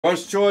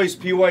Rush Choice,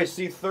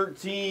 PYC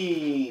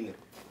 13.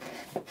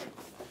 All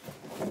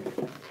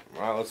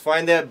right, let's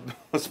find that.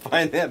 Let's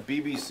find that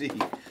BBC.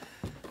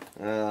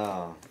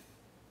 I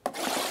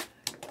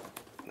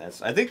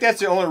think that's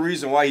the only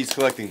reason why he's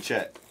collecting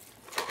Chet.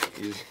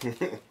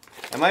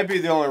 That might be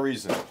the only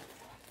reason.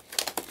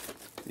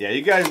 Yeah,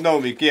 you guys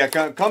know me. Yeah,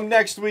 come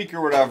next week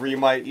or whatever. You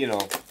might,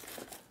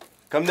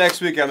 come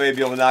next week. I may be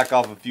able to knock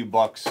off a few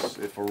bucks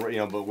if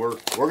we're, but we're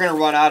gonna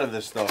run out of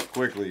this stuff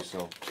quickly.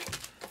 So.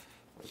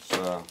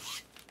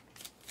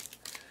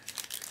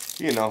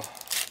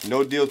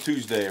 No deal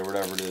Tuesday or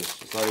whatever it is.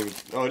 It's not even.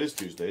 Oh, it is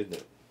Tuesday, isn't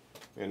it?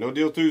 Yeah, no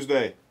deal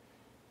Tuesday.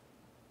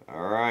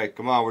 All right,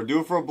 come on. We're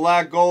due for a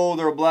black gold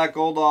or a black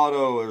gold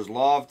auto. There's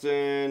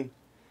Lofton.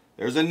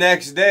 There's a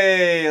next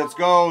day. Let's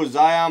go,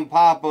 Zion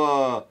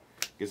Papa.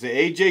 Gets an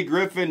AJ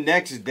Griffin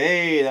next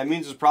day. That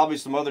means there's probably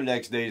some other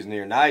next days in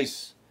here.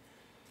 Nice.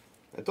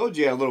 I told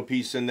you had a little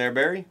piece in there,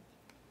 Barry.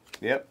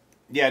 Yep.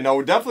 Yeah, no,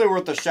 we're definitely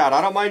worth a shot.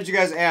 I don't mind you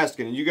guys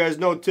asking. And you guys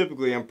know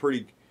typically I'm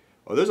pretty...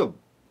 Oh, there's a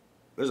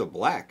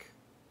black.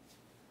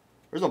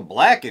 There's a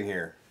black in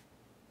here.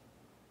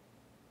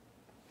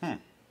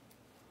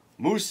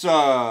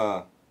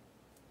 Musa.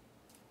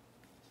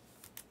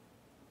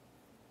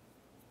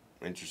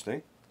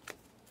 Interesting.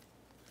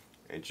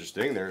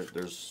 Interesting.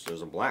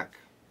 There's a black.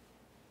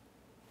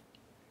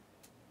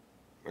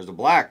 There's a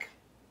black.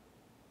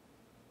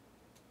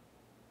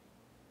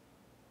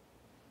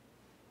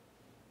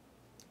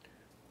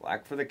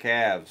 Black for the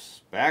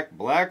Cavs.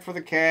 Black for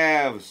the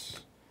Cavs.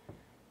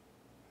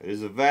 It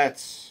is a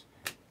Vets.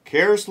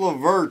 Karis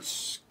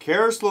LeVert's.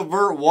 Karis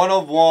LeVert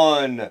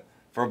 1/1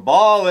 for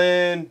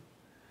Ballin.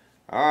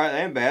 Alright,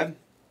 that ain't bad.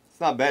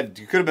 It's not bad.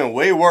 It could have been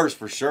way worse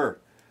for sure.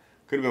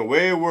 Could have been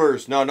way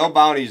worse. No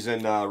bounties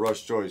in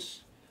Rush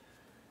Choice.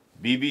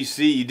 BBC.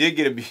 He did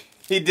get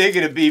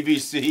a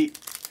BBC.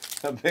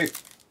 A big.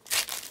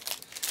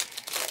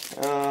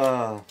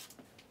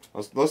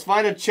 Let's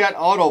find a Chet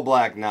Auto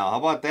Black now. How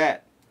about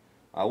that?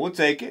 We'll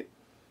take it.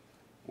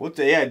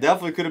 Yeah, it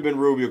definitely could have been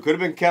Rubio. Could have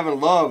been Kevin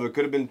Love. It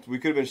could have been. We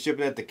could have been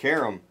shipping it to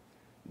Karam.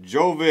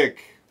 Jovic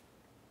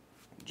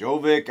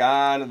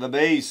on the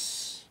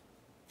base.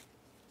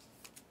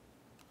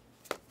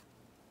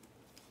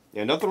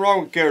 Yeah, nothing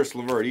wrong with Karis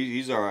LeVert.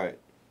 He's all right.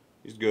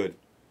 He's good.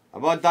 How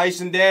about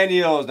Dyson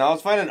Daniels? Now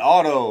let's find an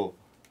auto.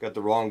 Got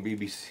the wrong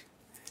BBC.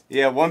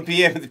 Yeah, 1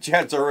 p.m. The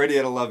chat's already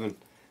at 11.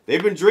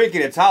 They've been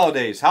drinking. It's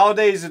holidays.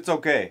 Holidays, it's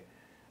okay.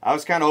 I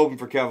was kind of hoping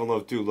for Kevin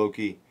Love too, low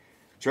key.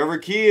 Trevor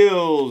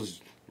Keels.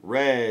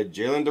 Red.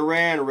 Jalen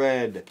Duran,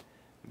 red.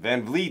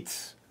 Van Vliet.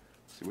 Let's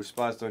see, which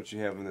spots don't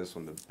you have in this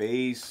one? The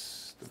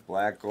base, the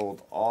black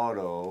gold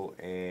auto,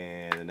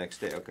 and the next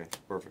day. Okay,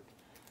 perfect.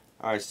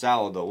 All right,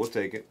 solid though. We'll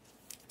take it.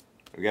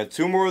 We got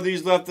 2 more of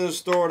these left in the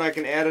store, and I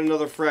can add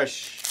another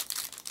fresh.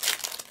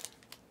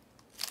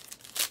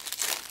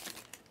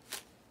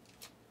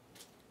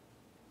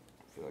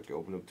 I feel like I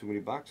opened up too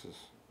many boxes.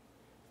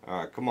 All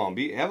right, come on.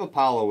 Have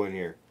Apollo in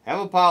here.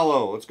 Have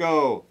Apollo. Let's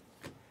go.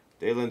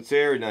 Dalen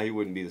Terry. No, he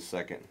wouldn't be the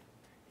second.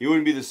 He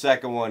wouldn't be the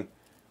second one.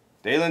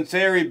 Dalen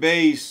Terry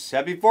base.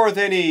 Happy 4th,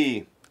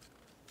 Henny.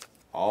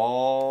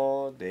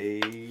 All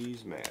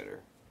days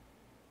matter.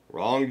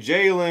 Wrong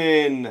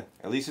Jalen.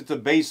 At least it's a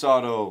base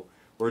auto.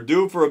 We're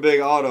due for a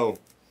big auto.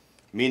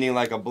 Meaning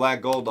like a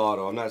black gold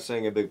auto. I'm not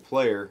saying a big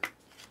player. I'm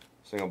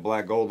saying a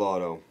black gold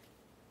auto.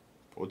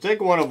 We'll take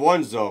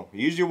 1/1s though.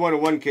 Usually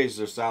 1/1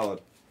 cases are solid.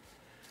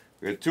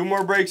 We got 2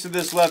 more breaks of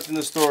this left in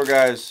the store,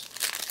 guys.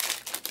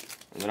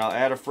 And then I'll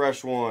add a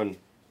fresh one.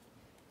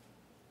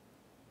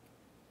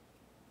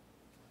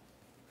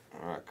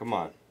 Alright, come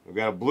on. We've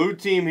got a blue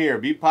team here.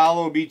 Be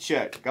Paolo, be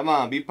Chet. Come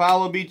on, be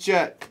Paolo, be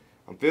Chet.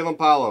 I'm feeling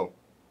Paolo.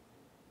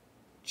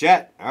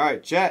 Chet.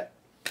 Alright, Chet.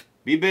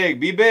 Be big,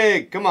 be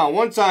big. Come on,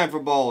 one time for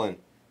Ballin.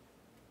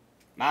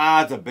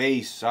 It's a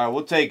base. Alright,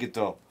 we'll take it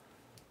though.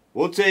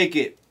 We'll take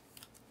it.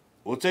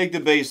 We'll take the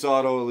base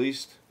auto at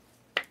least.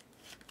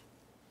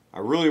 I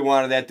really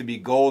wanted that to be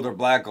gold or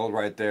black gold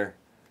right there.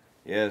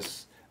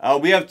 Yes.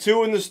 We have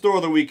 2 in the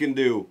store that we can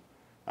do.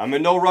 I'm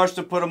in no rush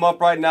to put them up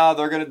right now.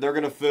 They're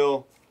gonna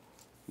fill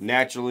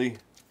naturally.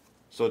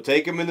 So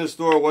take them in the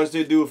store. Once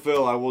they do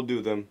fill, I will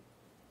do them.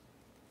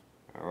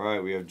 All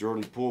right, we have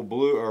Jordan Poole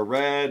blue or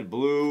red,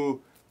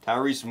 blue.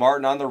 Tyrese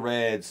Martin on the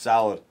red.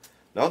 Solid.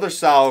 Another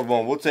solid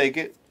one. We'll take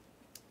it.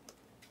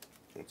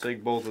 We'll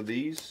take both of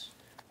these.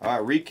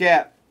 All right,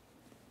 recap.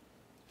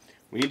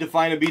 We need to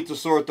find a beat to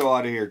sort though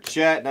out of here.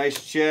 Chet,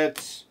 nice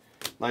Chet.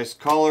 Nice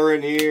color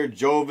in here.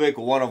 Jovic,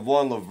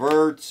 1/1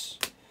 LeVert's.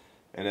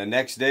 And the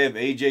next day of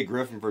AJ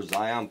Griffin for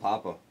Zion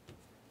Papa.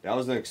 That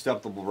was an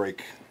acceptable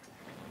break.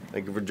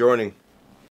 Thank you for joining.